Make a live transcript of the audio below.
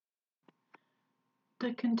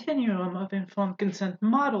The Continuum of Informed Consent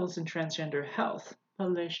Models in Transgender Health,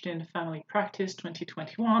 published in Family Practice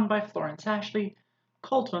 2021 by Florence Ashley,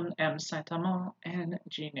 Colton M. Saint-Amand, and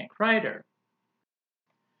G. Nick Ryder.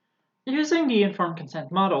 Using the Informed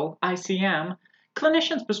Consent Model, ICM,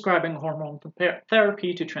 clinicians prescribing hormone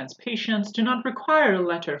therapy to trans patients do not require a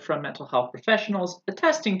letter from mental health professionals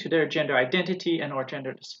attesting to their gender identity and/or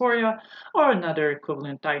gender dysphoria or another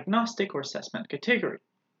equivalent diagnostic or assessment category.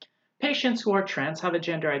 Patients who are trans have a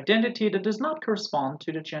gender identity that does not correspond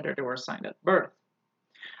to the gender they were assigned at birth.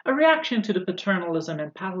 A reaction to the paternalism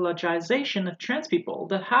and pathologization of trans people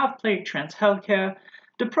that have plagued trans healthcare,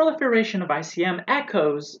 the proliferation of ICM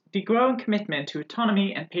echoes the growing commitment to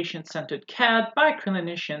autonomy and patient-centered care by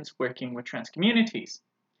clinicians working with trans communities.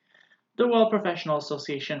 The World Professional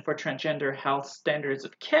Association for Transgender Health Standards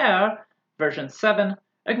of Care, version 7,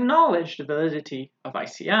 acknowledged the validity of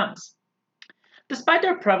ICMs. Despite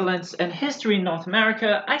their prevalence and history in North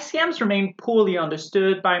America, ICMs remain poorly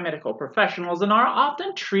understood by medical professionals and are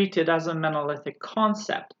often treated as a monolithic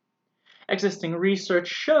concept. Existing research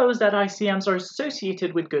shows that ICMs are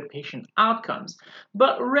associated with good patient outcomes,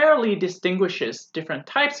 but rarely distinguishes different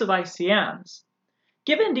types of ICMs.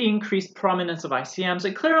 Given the increased prominence of ICMs,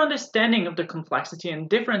 a clear understanding of the complexity and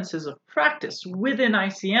differences of practice within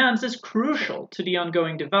ICMs is crucial to the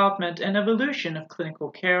ongoing development and evolution of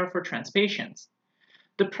clinical care for trans patients.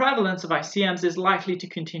 The prevalence of ICMs is likely to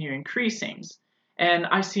continue increasing, and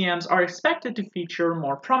ICMs are expected to feature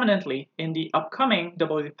more prominently in the upcoming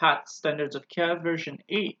WPATH Standards of Care version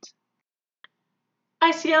 8.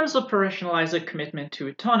 ICMs operationalize a commitment to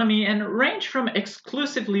autonomy and range from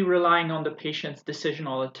exclusively relying on the patient's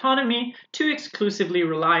decisional autonomy to exclusively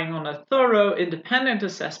relying on a thorough, independent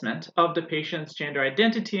assessment of the patient's gender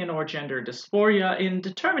identity and/or gender dysphoria in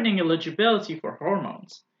determining eligibility for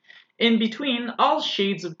hormones. In between, all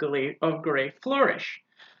shades of gray flourish.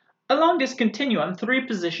 Along this continuum, three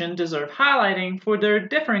positions deserve highlighting for their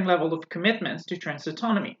differing level of commitments to trans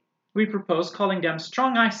autonomy. We propose calling them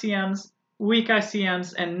strong ICMs, weak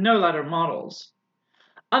ICMs, and no-letter models.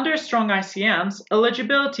 Under strong ICMs,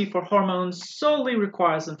 eligibility for hormones solely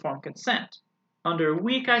requires informed consent. Under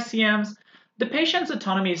weak ICMs, the patient's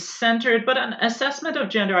autonomy is centered, but an assessment of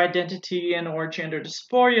gender identity and/or gender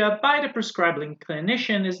dysphoria by the prescribing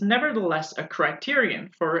clinician is nevertheless a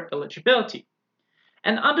criterion for eligibility.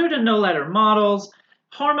 And under the no-letter models,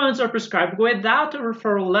 hormones are prescribed without a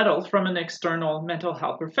referral letter from an external mental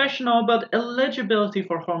health professional, but eligibility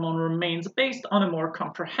for hormone remains based on a more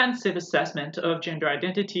comprehensive assessment of gender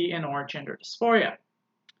identity and/or gender dysphoria.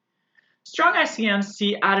 Strong ICMs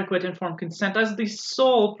see adequate informed consent as the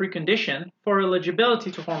sole precondition for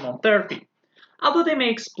eligibility to hormone therapy. Although they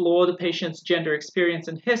may explore the patient's gender experience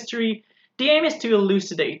and history, the aim is to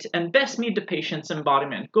elucidate and best meet the patient's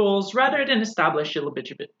embodiment goals rather than establish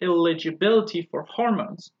eligibility for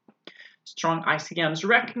hormones. Strong ICMs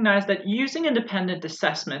recognize that using independent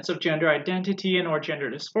assessments of gender identity and/or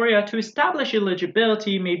gender dysphoria to establish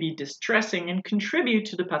eligibility may be distressing and contribute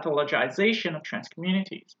to the pathologization of trans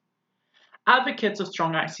communities. Advocates of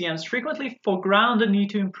strong ICMs frequently foreground the need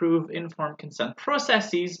to improve informed consent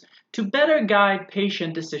processes to better guide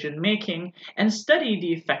patient decision-making and study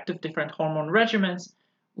the effect of different hormone regimens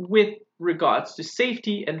with regards to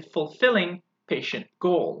safety and fulfilling patient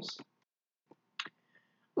goals.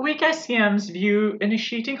 Weak ICMs view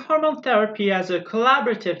initiating hormone therapy as a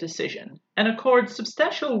collaborative decision and accord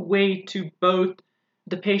substantial weight to both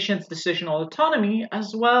the patient's decisional autonomy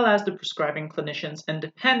as well as the prescribing clinician's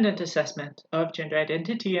independent assessment of gender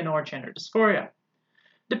identity and/or gender dysphoria.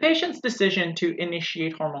 The patient's decision to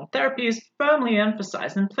initiate hormone therapy is firmly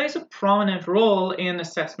emphasized and plays a prominent role in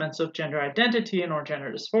assessments of gender identity and/or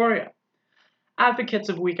gender dysphoria. Advocates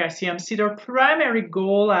of weak ICM see their primary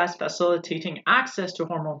goal as facilitating access to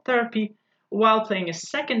hormone therapy while playing a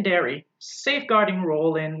secondary, safeguarding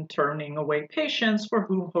role in turning away patients for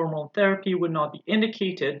whom hormone therapy would not be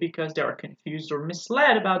indicated because they are confused or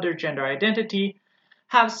misled about their gender identity,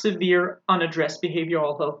 have severe unaddressed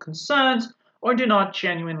behavioral health concerns, or do not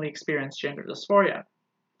genuinely experience gender dysphoria.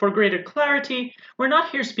 For greater clarity, we're not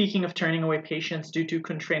here speaking of turning away patients due to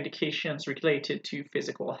contraindications related to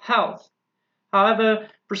physical health. However,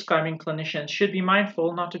 prescribing clinicians should be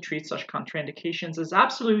mindful not to treat such contraindications as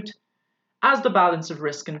absolute, as the balance of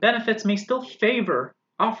risk and benefits may still favor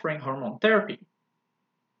offering hormone therapy.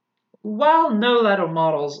 While no-letter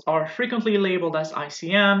models are frequently labeled as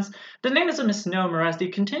ICMs, the name is a misnomer as they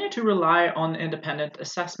continue to rely on independent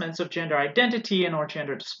assessments of gender identity and/or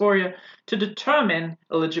gender dysphoria to determine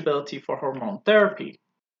eligibility for hormone therapy.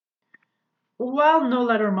 While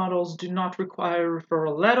no-letter models do not require a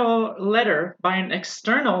referral letter by an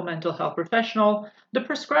external mental health professional, the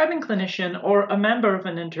prescribing clinician or a member of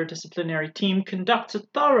an interdisciplinary team conducts a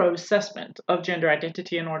thorough assessment of gender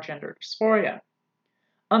identity and or gender dysphoria.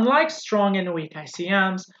 Unlike strong and weak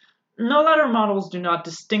ICMs, no-letter models do not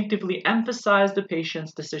distinctively emphasize the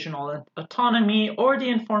patient's decisional autonomy or the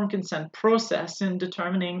informed consent process in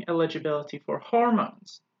determining eligibility for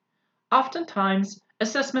hormones. Oftentimes,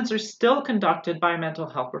 assessments are still conducted by a mental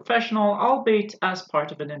health professional, albeit as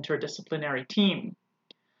part of an interdisciplinary team.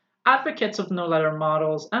 Advocates of no-letter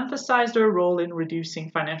models emphasize their role in reducing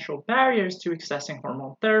financial barriers to accessing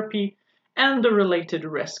hormone therapy and the related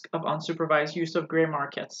risk of unsupervised use of gray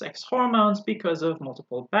market sex hormones because of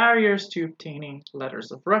multiple barriers to obtaining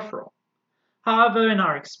letters of referral. However, in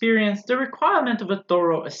our experience, the requirement of a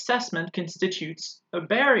thorough assessment constitutes a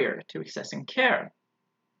barrier to accessing care.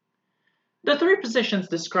 The three positions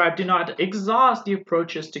described do not exhaust the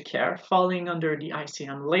approaches to care falling under the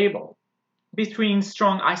ICM label. Between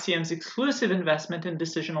strong ICM's exclusive investment in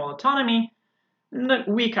decisional autonomy,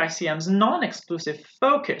 weak ICM's non-exclusive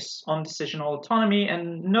focus on decisional autonomy,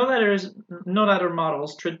 and no-letter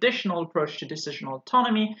models' traditional approach to decisional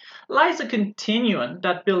autonomy, lies a continuum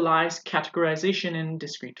that belies categorization in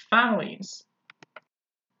discrete families.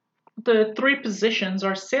 The three positions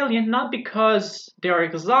are salient not because they are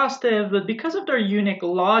exhaustive, but because of their unique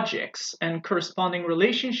logics and corresponding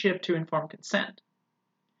relationship to informed consent.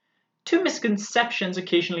 Two misconceptions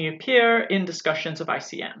occasionally appear in discussions of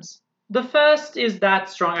ICMs. The first is that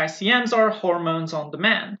strong ICMs are hormones on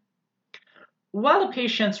demand. While a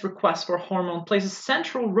patient's request for hormone plays a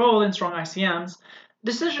central role in strong ICMs,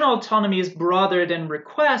 decisional autonomy is broader than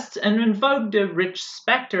requests and invoke the rich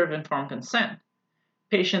specter of informed consent.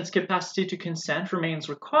 Patients' capacity to consent remains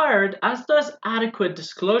required, as does adequate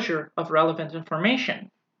disclosure of relevant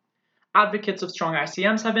information. Advocates of strong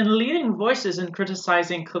ICMs have been leading voices in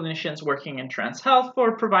criticizing clinicians working in trans health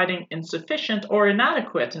for providing insufficient or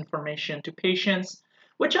inadequate information to patients,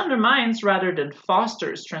 which undermines rather than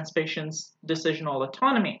fosters trans patients' decisional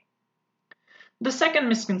autonomy. The second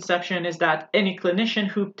misconception is that any clinician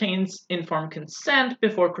who obtains informed consent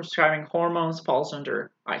before prescribing hormones falls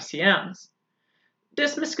under ICMs.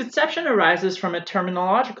 This misconception arises from a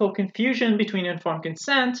terminological confusion between informed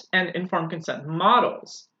consent and informed consent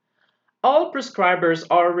models. All prescribers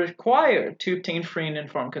are required to obtain free and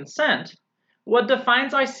informed consent. What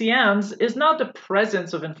defines ICMs is not the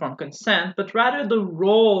presence of informed consent, but rather the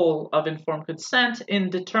role of informed consent in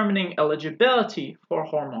determining eligibility for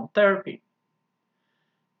hormone therapy.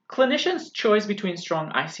 Clinicians' choice between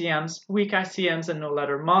strong ICMs, weak ICMs, and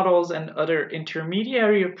no-letter models and other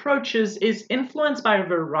intermediary approaches is influenced by a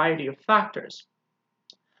variety of factors.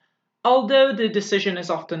 Although the decision is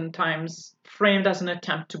oftentimes framed as an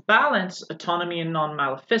attempt to balance autonomy and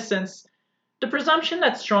non-maleficence, the presumption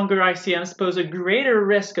that stronger ICMs pose a greater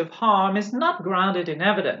risk of harm is not grounded in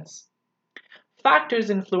evidence. Factors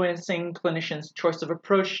influencing clinicians' choice of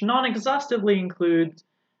approach non-exhaustively include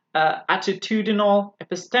attitudinal,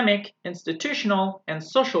 epistemic, institutional, and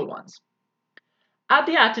social ones. At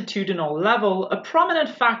the attitudinal level, a prominent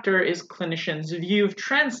factor is clinicians' view of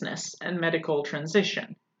transness and medical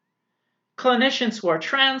transition. Clinicians who are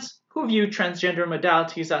trans, who view transgender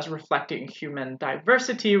modalities as reflecting human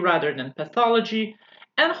diversity rather than pathology,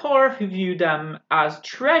 and who view them as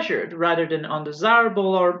treasured rather than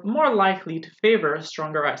undesirable, are more likely to favor a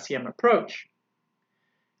stronger ICM approach.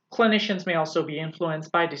 Clinicians may also be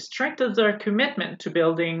influenced by the strength of their commitment to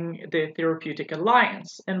building the therapeutic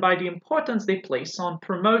alliance and by the importance they place on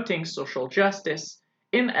promoting social justice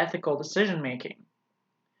in ethical decision-making.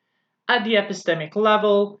 At the epistemic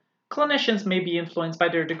level, clinicians may be influenced by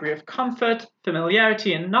their degree of comfort,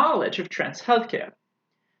 familiarity, and knowledge of trans healthcare,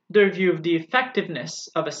 their view of the effectiveness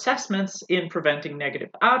of assessments in preventing negative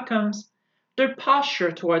outcomes, their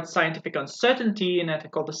posture towards scientific uncertainty in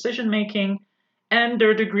ethical decision-making, and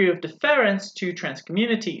their degree of deference to trans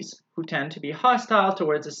communities, who tend to be hostile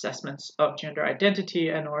towards assessments of gender identity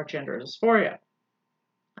and or gender dysphoria.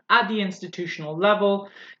 At the institutional level,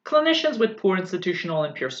 clinicians with poor institutional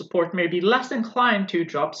and peer support may be less inclined to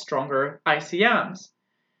adopt stronger ICMs.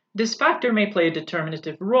 This factor may play a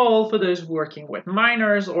determinative role for those working with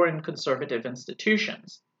minors or in conservative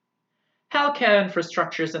institutions. Healthcare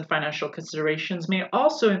infrastructures and financial considerations may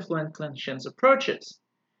also influence clinicians' approaches.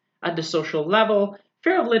 At the social level,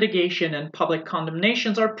 fear of litigation and public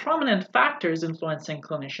condemnations are prominent factors influencing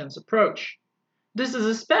clinicians' approach. This is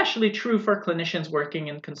especially true for clinicians working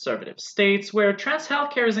in conservative states where trans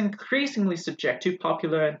healthcare is increasingly subject to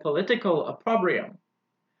popular and political opprobrium.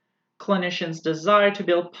 Clinicians' desire to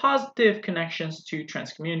build positive connections to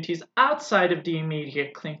trans communities outside of the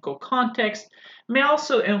immediate clinical context may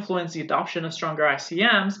also influence the adoption of stronger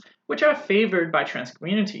ICMs, which are favored by trans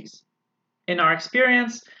communities. In our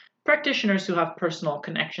experience, practitioners who have personal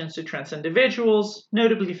connections to trans individuals,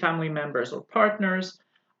 notably family members or partners,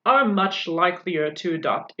 are much likelier to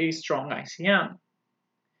adopt a strong ICM.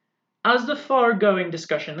 As the foregoing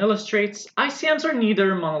discussion illustrates, ICMs are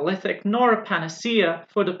neither monolithic nor a panacea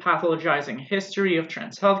for the pathologizing history of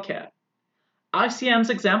trans healthcare. ICMs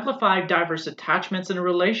exemplify diverse attachments in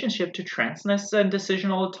relationship to transness and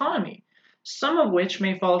decisional autonomy, some of which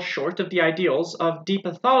may fall short of the ideals of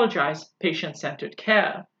depathologized patient-centered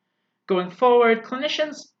care. Going forward,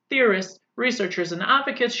 clinicians, theorists, researchers, and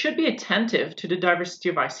advocates should be attentive to the diversity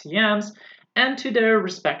of ICMs and to their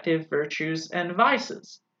respective virtues and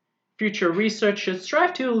vices. Future research should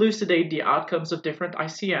strive to elucidate the outcomes of different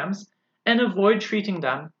ICMs and avoid treating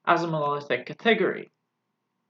them as a monolithic category.